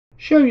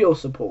Show your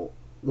support.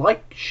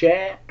 Like,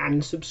 share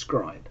and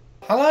subscribe.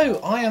 Hello,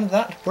 I am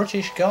That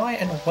British Guy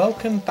and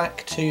welcome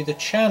back to the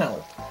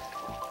channel.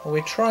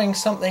 We're trying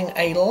something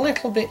a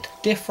little bit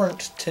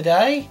different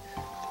today.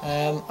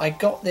 I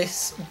got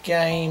this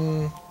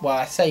game, well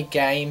I say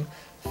game,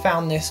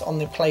 found this on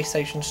the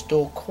PlayStation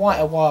Store quite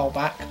a while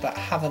back but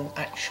haven't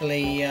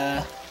actually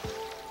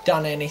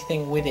done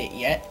anything with it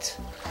yet.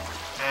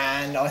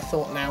 And I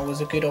thought now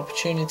was a good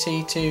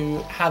opportunity to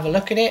have a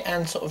look at it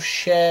and sort of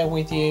share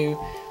with you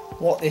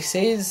what this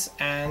is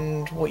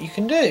and what you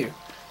can do.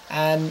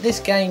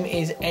 This game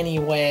is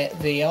Anywhere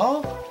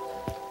VR,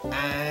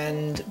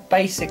 and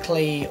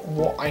basically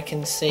what I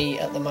can see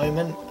at the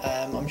moment,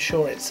 I'm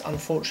sure it's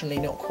unfortunately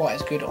not quite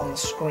as good on the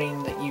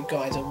screen that you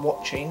guys are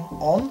watching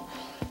on,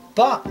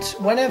 but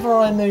whenever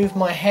I move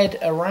my head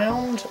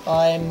around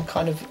I'm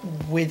kind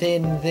of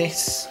within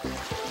this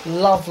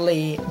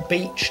lovely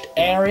beached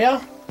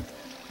area.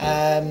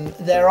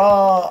 There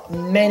are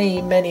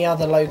many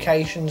other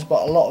locations,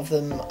 but a lot of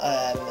them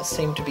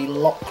seem to be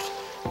locked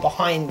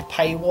behind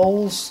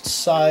paywalls,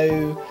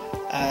 so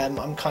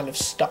I'm kind of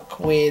stuck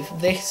with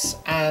this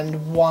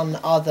and one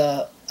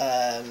other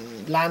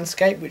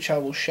landscape which I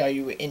will show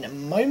you in a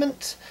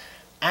moment,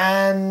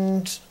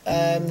 and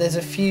there's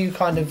a few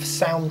kind of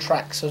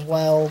soundtracks as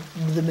well,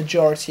 the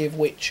majority of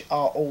which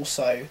are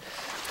also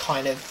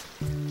kind of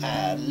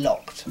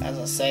locked, as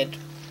I said,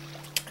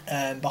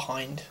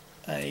 behind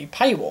a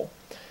paywall.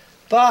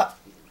 But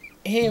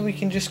here we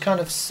can just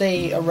kind of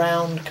see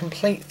around,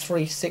 complete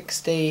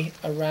 360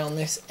 around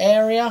this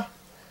area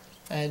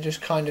and just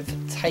kind of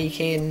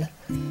take in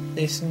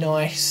this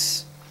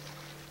nice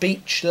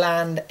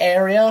beachland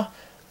area,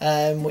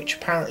 which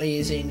apparently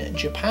is in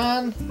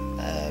Japan.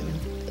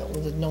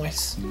 All the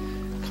nice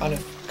kind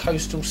of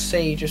coastal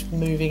sea just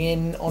moving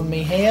in on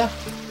me here,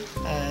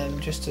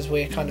 just as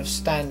we're kind of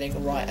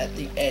standing right at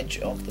the edge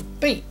of the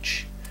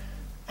beach.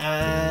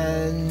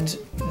 And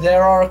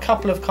there are a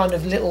couple of kind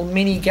of little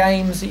mini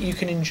games that you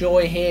can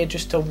enjoy here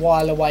just to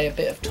while away a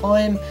bit of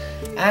time,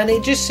 and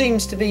it just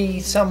seems to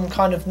be some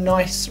kind of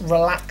nice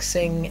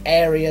relaxing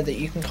area that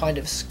you can kind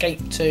of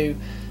escape to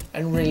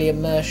and really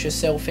immerse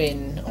yourself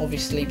in,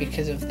 obviously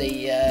because of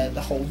the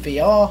whole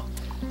VR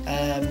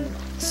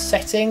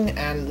setting,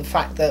 and the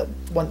fact that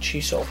once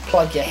you sort of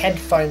plug your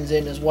headphones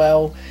in as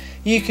well,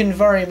 you can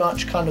very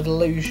much kind of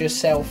lose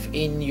yourself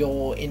in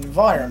your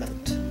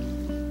environment.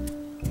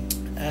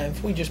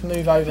 If we just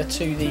move over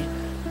to the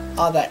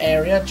other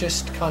area,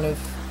 just kind of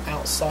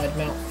outside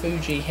Mount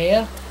Fuji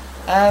here,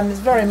 it's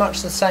very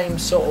much the same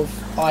sort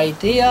of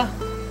idea.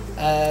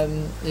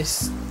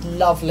 This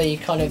lovely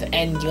kind of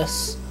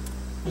endless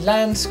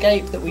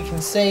landscape that we can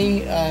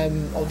see,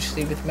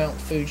 obviously with Mount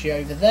Fuji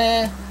over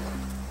there,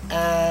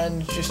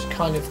 and just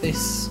kind of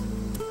this,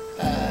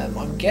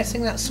 I'm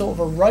guessing that's sort of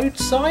a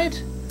roadside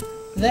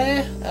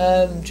there,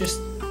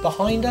 just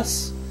behind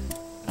us.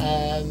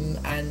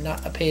 And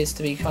that appears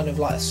to be kind of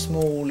like a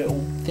small little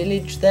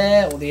village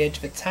there, or the edge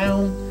of a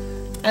town,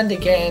 and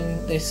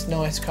again this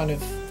nice kind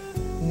of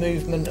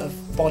movement of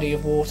body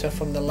of water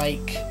from the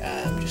lake,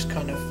 just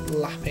kind of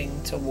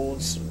lapping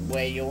towards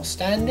where you're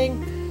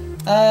standing.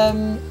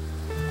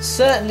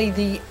 Certainly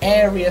the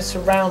area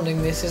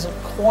surrounding this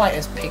isn't quite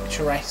as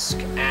picturesque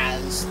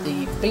as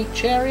the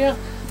beach area,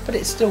 but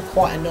it's still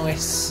quite a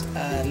nice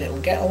little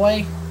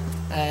getaway.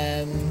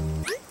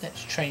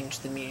 Let's change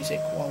the music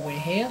while we're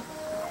here,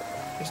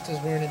 just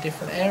as we're in a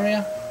different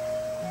area.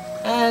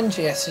 And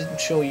yes, I'm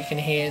sure you can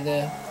hear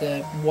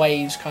the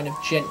waves kind of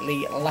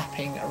gently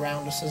lapping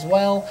around us as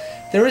well.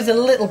 There is a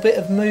little bit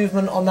of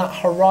movement on that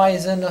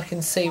horizon. I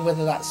can see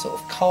whether that's sort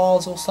of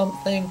cars or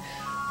something.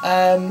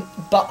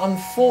 But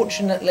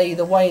unfortunately,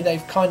 the way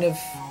they've kind of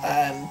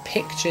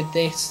pictured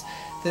this,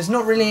 there's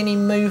not really any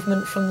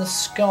movement from the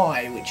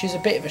sky, which is a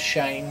bit of a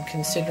shame,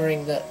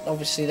 considering that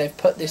obviously they've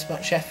put this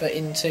much effort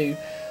into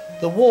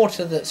the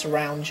water that's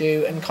around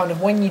you, and kind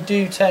of when you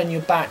do turn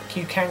your back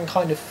you can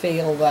kind of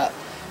feel that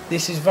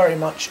this is very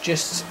much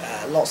just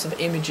lots of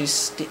images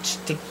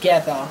stitched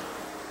together,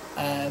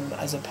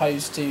 as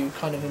opposed to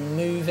kind of a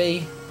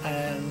movie,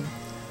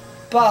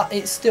 but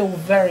it's still a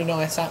very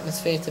nice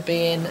atmosphere to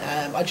be in.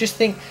 I just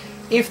think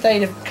if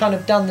they'd have kind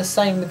of done the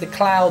same with the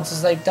clouds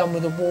as they've done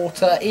with the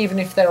water, even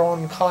if they're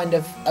on kind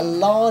of a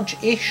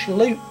large-ish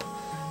loop,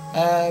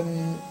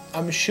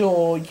 I'm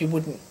sure you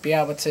wouldn't be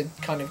able to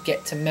kind of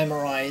get to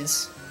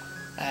memorise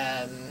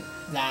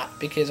that,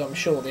 because I'm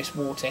sure this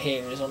water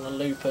here is on a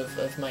loop of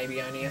maybe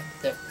only a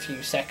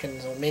few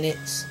seconds or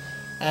minutes,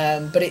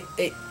 but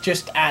it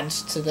just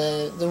adds to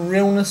the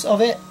realness of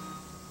it,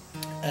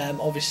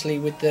 obviously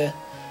with the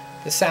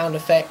sound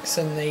effects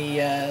and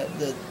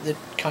the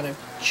kind of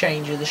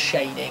change of the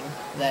shading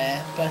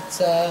there.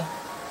 But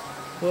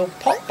we'll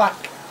pop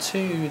back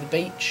to the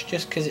beach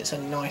just because it's a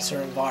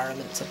nicer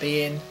environment to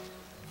be in.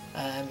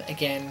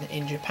 Again,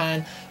 in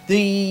Japan.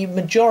 The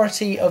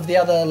majority of the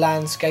other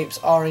landscapes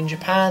are in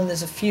Japan.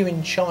 There's a few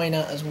in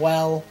China as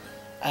well,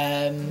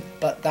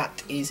 but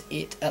that is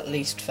it, at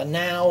least for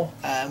now.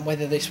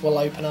 Whether this will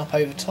open up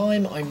over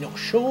time, I'm not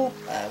sure.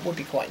 Would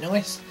be quite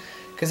nice,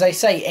 because they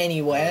say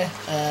anywhere,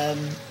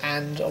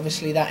 and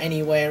obviously that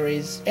anywhere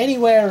is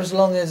anywhere as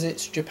long as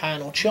it's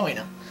Japan or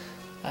China,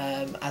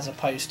 as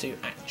opposed to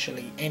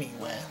actually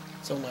anywhere.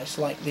 It's almost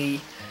like the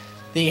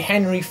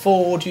Henry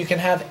Ford. You can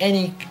have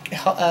any,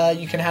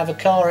 you can have a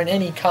car in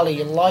any colour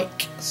you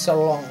like,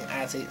 so long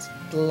as it's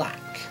black.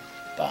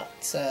 But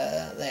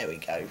there we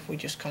go. If we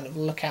just kind of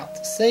look out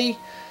to sea,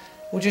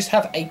 we'll just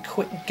have a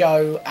quick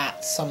go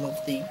at some of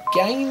the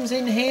games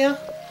in here.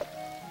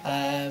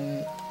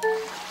 And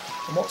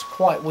what's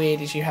quite weird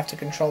is you have to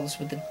control this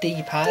with the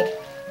D-pad.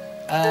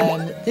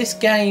 This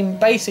game,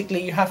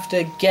 basically, you have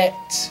to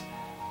get.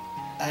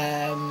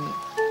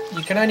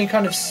 You can only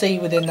kind of see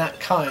within that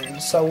cone,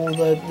 so all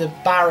the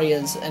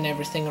barriers and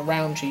everything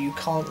around you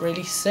can't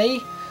really see.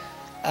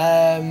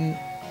 But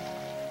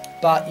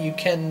you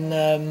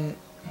can.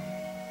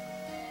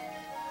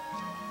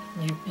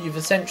 You've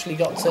essentially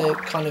got to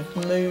kind of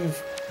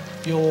move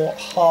your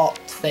heart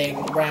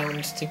thing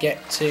round to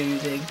get to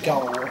the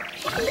goal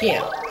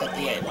here at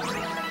the end.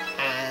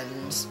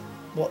 And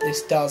what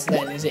this does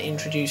then is it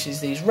introduces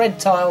these red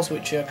tiles,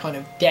 which are kind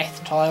of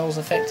death tiles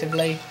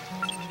effectively,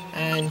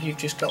 and you've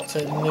just got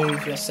to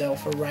move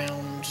yourself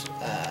around,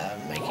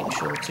 making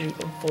sure to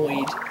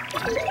avoid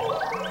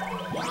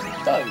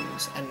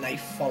those, and they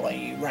follow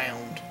you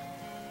round,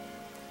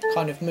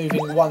 kind of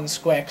moving one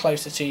square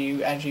closer to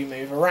you as you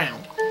move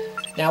around.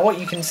 Now what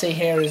you can see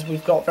here is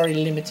we've got very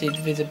limited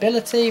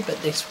visibility, but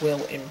this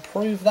will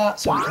improve that,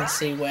 so we can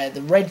see where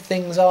the red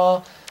things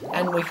are,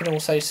 and we can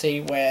also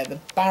see where the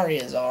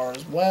barriers are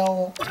as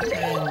well.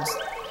 And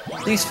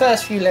these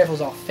first few levels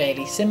are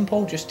fairly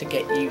simple, just to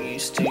get you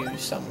used to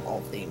some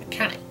of the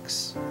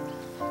mechanics.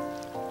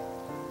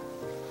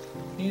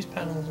 Use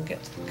panels and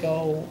get to the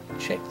goal.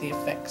 Check the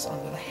effects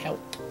under the help.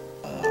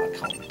 I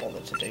can't bother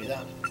to do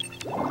that.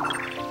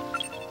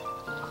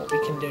 What we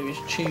can do is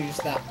choose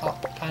that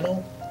up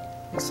panel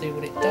and see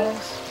what it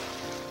does.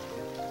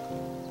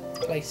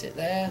 Place it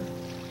there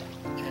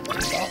and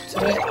move up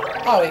to it.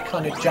 Oh, it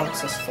kind of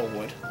jumps us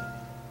forward.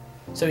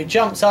 So it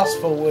jumps us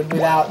forward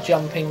without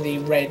jumping the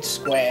red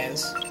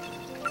squares.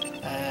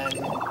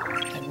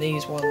 And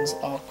these ones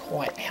are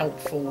quite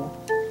helpful,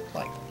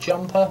 like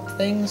jumper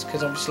things,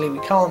 because obviously we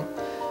can't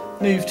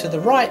move to the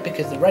right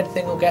because the red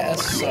thing will get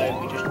us, so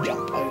we just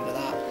jump over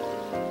that.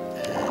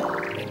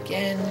 And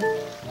again,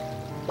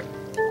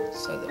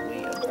 so that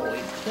we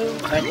avoid the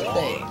red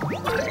thing.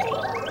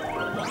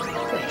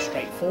 Pretty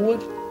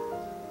straightforward. No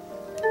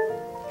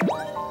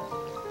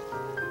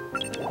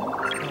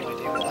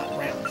idea what that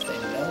round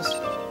thing does. I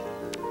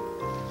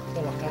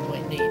feel like I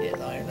might need it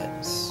though.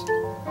 Let's.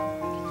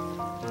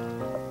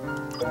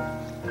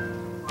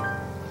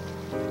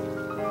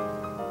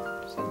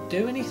 Does that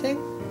do anything?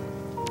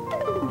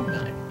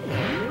 No.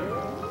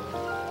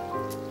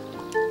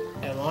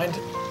 Never mind.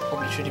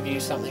 Probably should have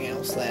used something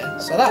else there.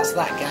 So that's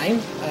that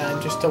game,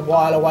 just to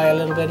while away a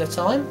little bit of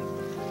time.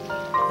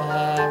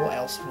 What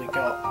else have we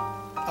got?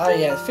 Oh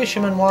yeah, the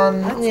fisherman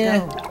one.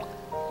 Yeah,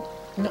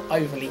 not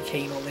overly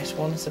keen on this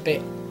one. It's a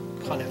bit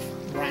kind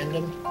of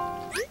random.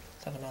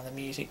 Let's have another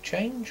music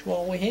change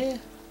while we're here.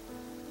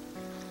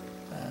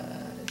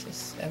 Is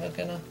this ever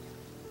gonna?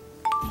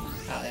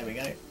 Ah, there we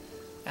go.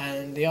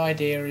 And the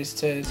idea is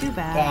to. Too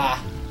bad.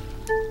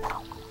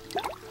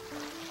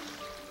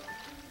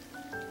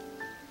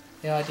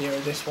 The idea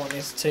of this one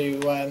is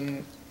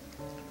to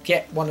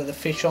get one of the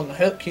fish on the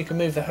hook. You can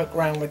move the hook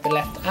around with the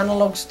left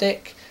analog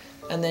stick,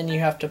 and then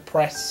you have to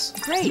press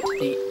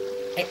the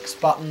X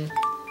button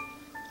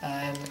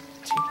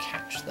to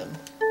catch them.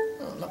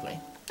 Oh, lovely.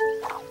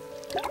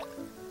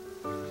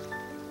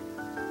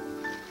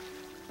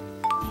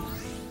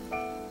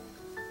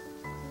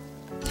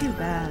 Too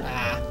bad.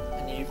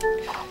 And you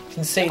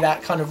can see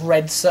that kind of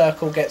red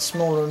circle get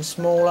smaller and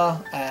smaller.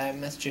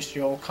 That's just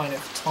your kind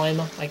of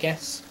timer, I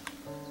guess.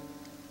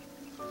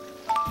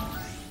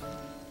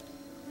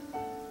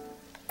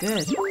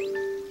 Good.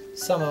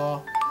 Some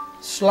are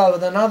slower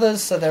than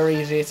others, so they're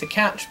easier to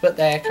catch, but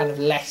they're kind of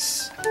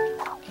less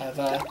of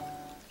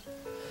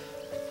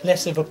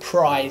a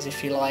prize,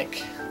 if you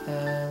like.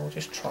 We'll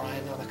just try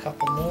another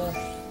couple more.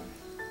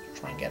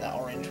 Try and get that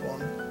orange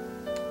one.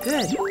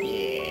 Good.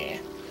 Yeah.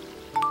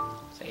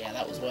 So yeah,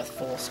 that was worth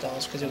 4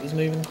 stars because it was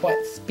moving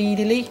quite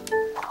speedily.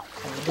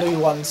 And the blue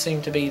ones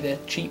seem to be the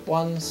cheap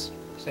ones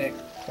because they're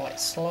quite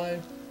slow.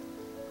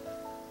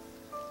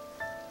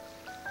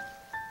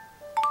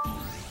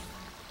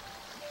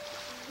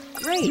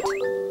 Great.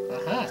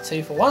 Aha,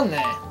 2 for 1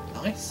 there.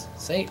 Nice.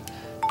 See,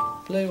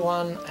 blue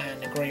one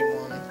and a green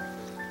one.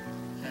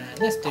 And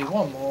let's do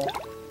one more.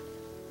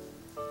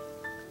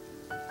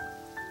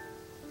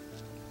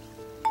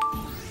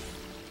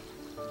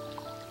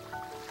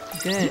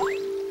 Good.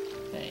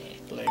 Hey,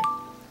 blue.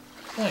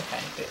 Okay,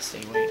 bit of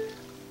seaweed.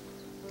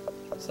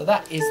 So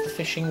that is the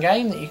fishing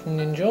game that you can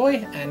enjoy,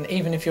 and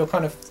even if you're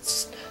kind of...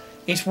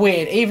 It's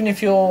weird, even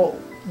if you're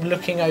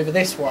looking over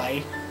this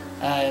way,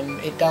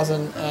 it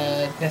doesn't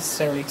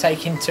necessarily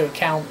take into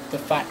account the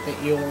fact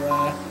that you're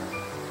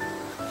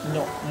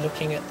not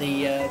looking at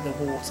the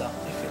water,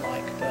 if you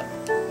like, but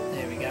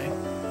there we go.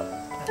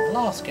 And the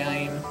last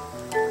game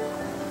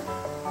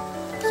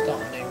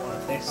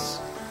this.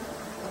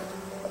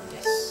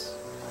 Yes.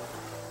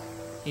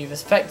 You've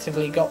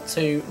effectively got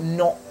to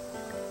not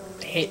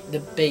hit the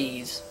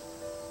B's.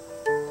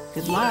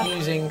 Good luck.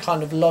 Using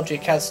kind of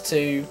logic as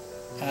to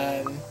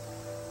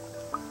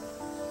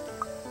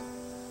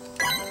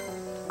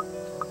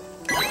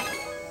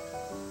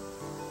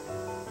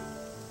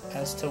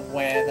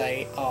where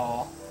they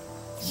are.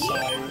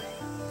 So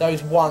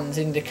those ones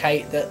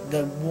indicate that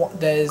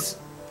there's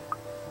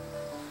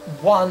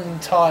one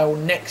tile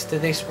next to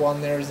this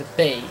one. There is a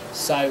B,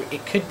 so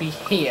it could be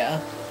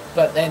here,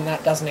 but then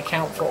that doesn't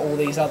account for all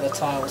these other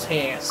tiles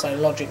here. So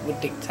logic would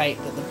dictate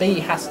that the B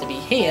has to be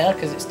here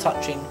because it's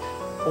touching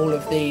all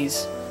of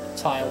these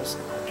tiles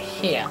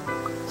here.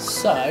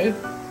 So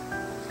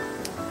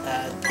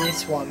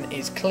this one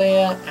is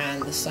clear,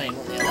 and the same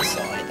on the other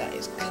side. That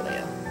is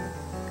clear.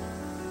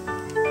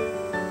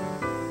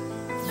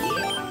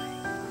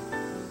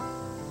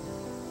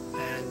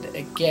 And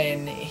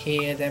again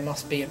here there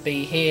must be a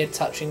B here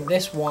touching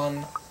this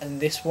one and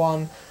this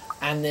one,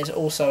 and there's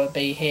also a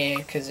B here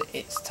because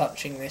it's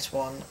touching this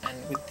one,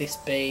 and with this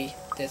B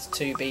there's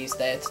two B's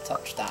there to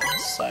touch that.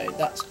 So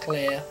that's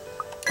clear,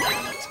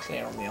 and that's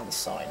clear on the other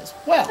side as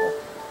well.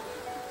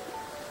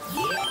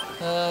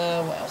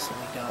 What else have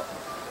we got?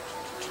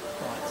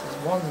 Right, so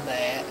there's one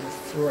there and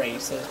three,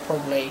 so there's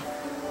probably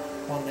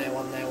one there,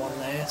 one there, one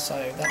there. So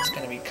that's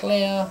going to be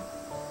clear,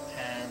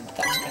 and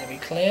that's going to be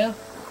clear.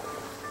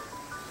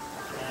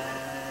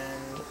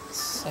 And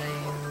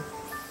same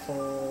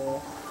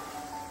for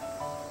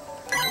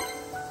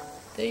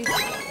these.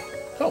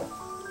 Cool.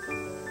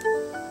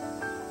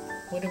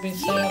 What did we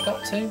say I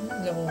got to?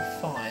 Level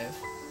 5.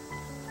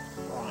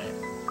 Right.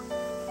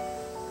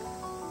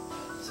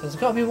 So there's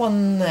got to be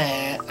one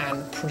there,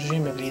 and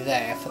presumably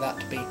there, for that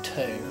to be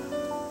 2.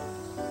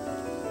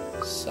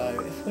 So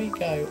if we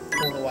go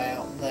all the way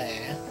out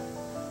there,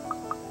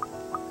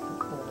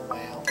 all the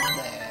way out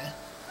there,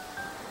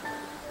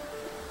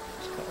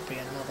 there's got to be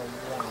another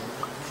one,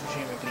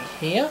 presumably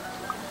here.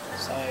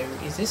 So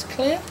is this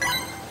clear?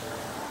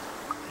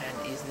 And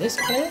is this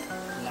clear?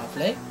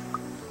 Lovely.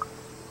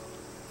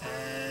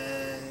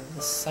 And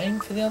the same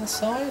for the other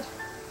side.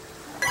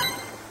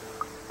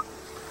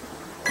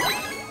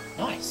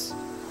 Nice.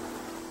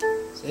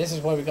 So this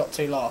is where we got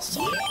to last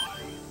time.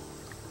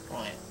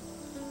 Right.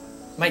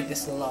 Make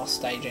this the last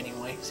stage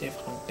anyway, see if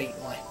I can beat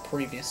my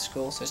previous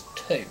score. So it's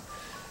 2.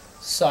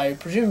 So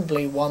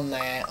presumably one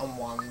there and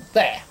one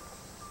there.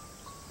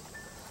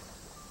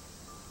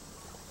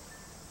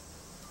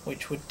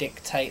 Which would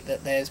dictate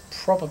that there's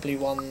probably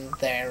one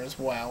there as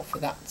well for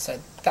that, so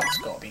that's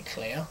got to be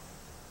clear.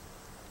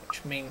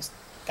 Which means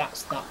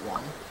that's that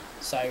one.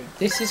 So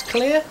this is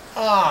clear?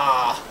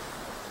 Ah!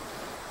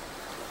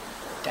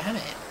 Damn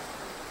it.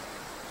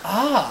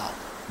 Ah!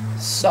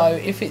 So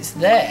if it's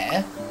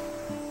there,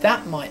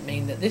 that might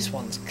mean that this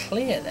one's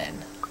clear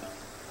then.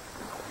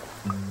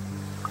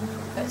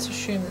 Let's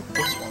assume that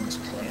this one's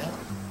clear.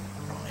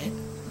 Right.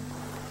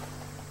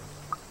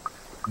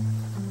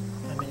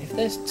 I mean, if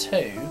there's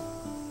 2,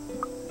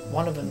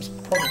 one of them's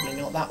probably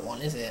not that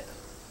one, is it?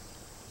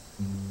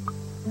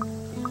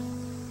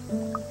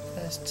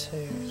 There's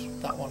 2,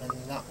 that one and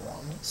that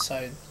one,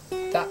 so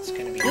that's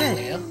going to be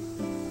clear.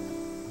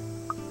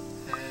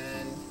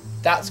 And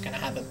that's going to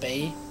have a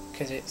B,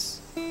 because it's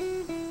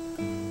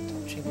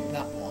touching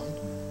that one.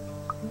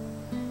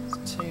 There's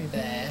 2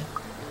 there.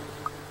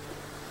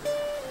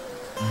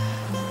 Oh,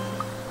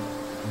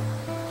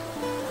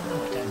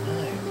 I don't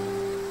know.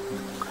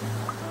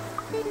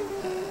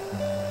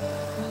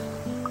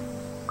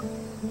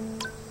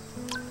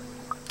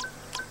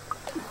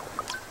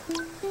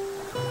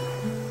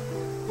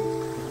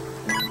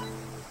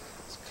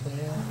 It's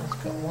clear. It's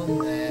got one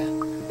there.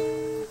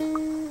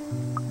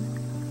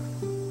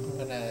 I'm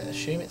going to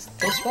assume it's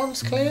this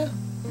one's clear.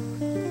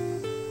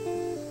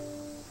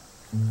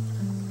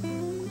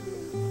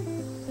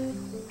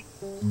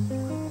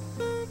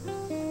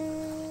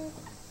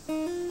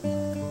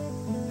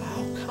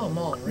 Oh, come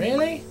on,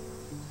 really?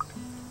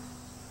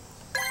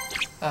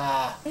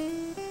 Ah.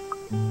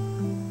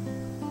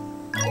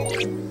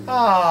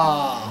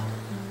 Ah.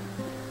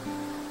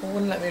 It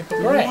wouldn't let me Do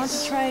you want to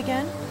progress. try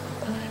again?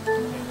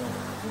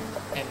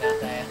 End that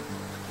there.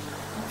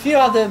 A few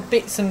other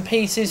bits and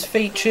pieces,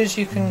 features.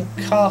 You can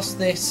cast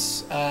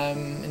this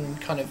and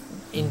kind of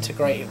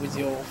integrate it with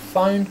your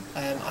phone.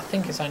 I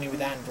think it's only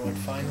with Android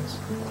phones.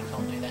 I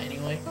can't do that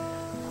anyway.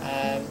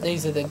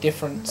 These are the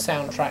different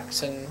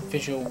soundtracks and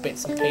visual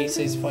bits and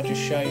pieces. If I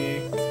just show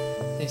you,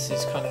 this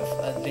is kind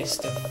of a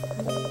list of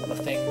all the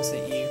things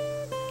that you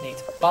need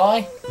to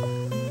buy,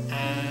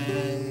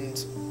 and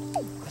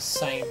the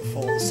same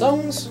for the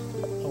songs.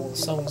 All the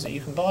songs that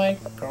you can buy.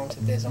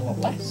 Granted, there's a lot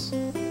less.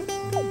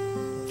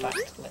 In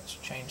fact, let's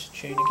change the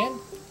tune again.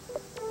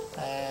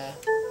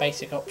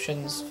 Basic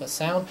options for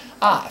sound.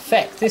 Ah,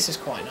 effect. This is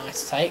quite a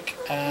nice take.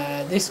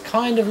 This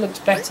kind of looks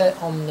better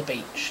on the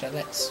beach, so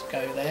let's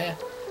go there,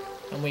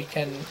 and we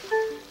can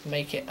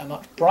make it a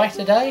much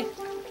brighter day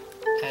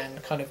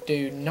and kind of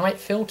do night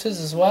filters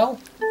as well,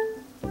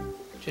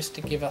 just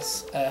to give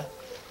us a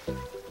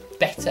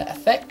better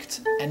effect,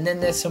 and then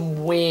there's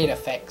some weird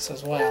effects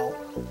as well,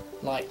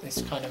 like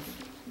this kind of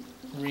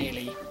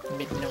really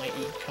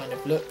midnighty kind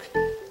of look,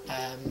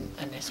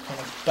 and this kind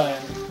of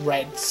burnt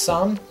red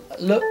sun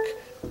look,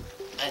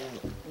 and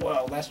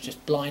well, that's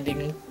just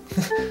blinding.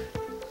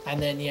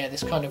 And then yeah,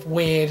 this kind of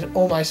weird,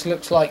 almost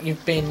looks like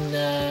you've been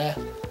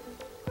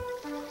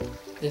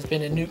there's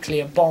been a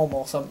nuclear bomb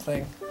or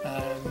something,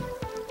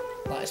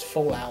 like it's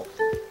Fallout,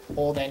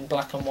 or then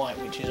black and white,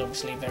 which is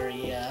obviously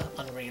very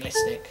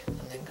unrealistic, and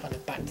then kind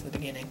of back to the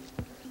beginning,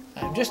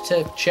 just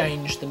to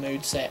change the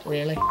mood set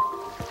really.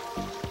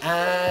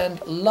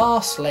 And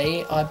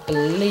lastly, I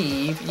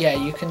believe, yeah,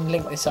 you can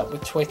link this up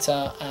with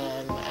Twitter,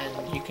 and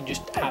you can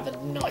just have a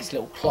nice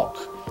little clock,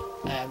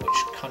 which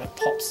kind of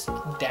pops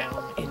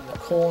down in the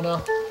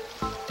corner,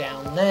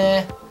 down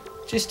there,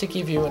 just to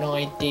give you an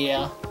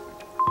idea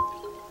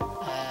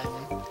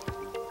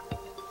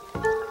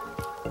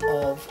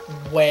of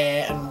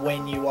where and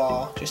when you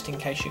are, just in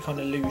case you kind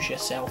of lose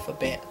yourself a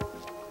bit.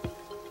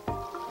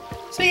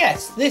 So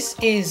yes, this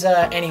is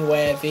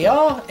Anywhere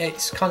VR.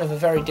 It's kind of a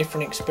very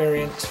different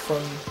experience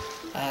from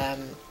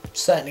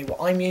certainly what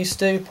I'm used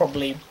to,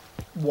 probably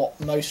what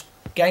most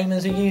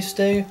gamers are used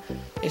to.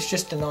 It's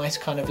just a nice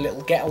kind of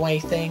little getaway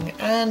thing,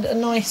 and a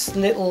nice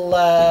little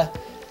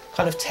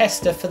kind of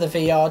tester for the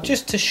VR,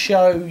 just to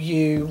show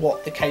you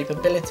what the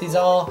capabilities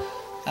are.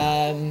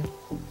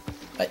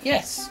 But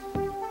yes,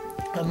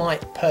 I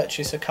might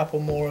purchase a couple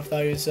more of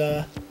those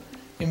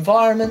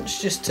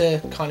environments, just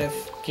to kind of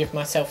give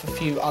myself a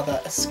few other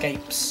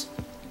escapes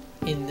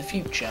in the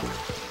future.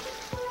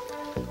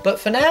 But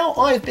for now,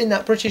 I've been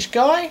that British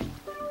guy,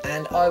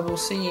 and I will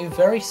see you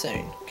very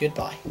soon.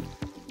 Goodbye.